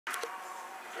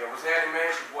Yeah, what's happening, man?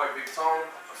 It's your boy Big Tone.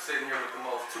 I'm sitting here with the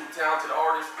most two talented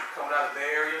artists coming out of the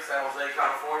Bay Area, San Jose,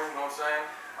 California, you know what I'm saying?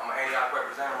 I'm an Antioch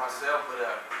representative myself, but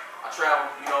I travel,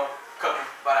 you know,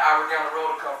 about an hour down the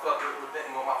road to come fuck with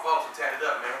my folks are tatted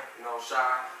up, man. You know, Shy,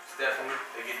 Stephanie,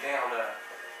 they get down.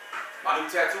 My new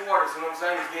tattoo artist, you know what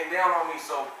I'm saying, is getting down on me,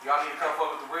 so y'all need to come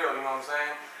fuck with the real, you know what I'm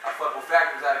saying? I fuck with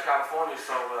factories out of California,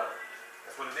 so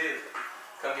that's what it is.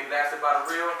 Come get blasted by the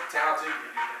real, talented,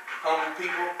 humble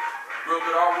people, real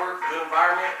good artwork, good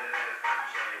environment.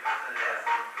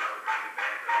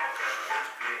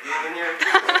 Get in here.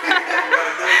 There's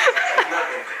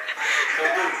nothing.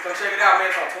 Come check it out,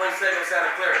 man. It's on 22nd Santa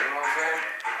Clara, you know what I'm saying?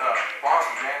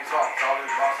 Bosses, man. It's all it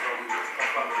is. Bosses over here.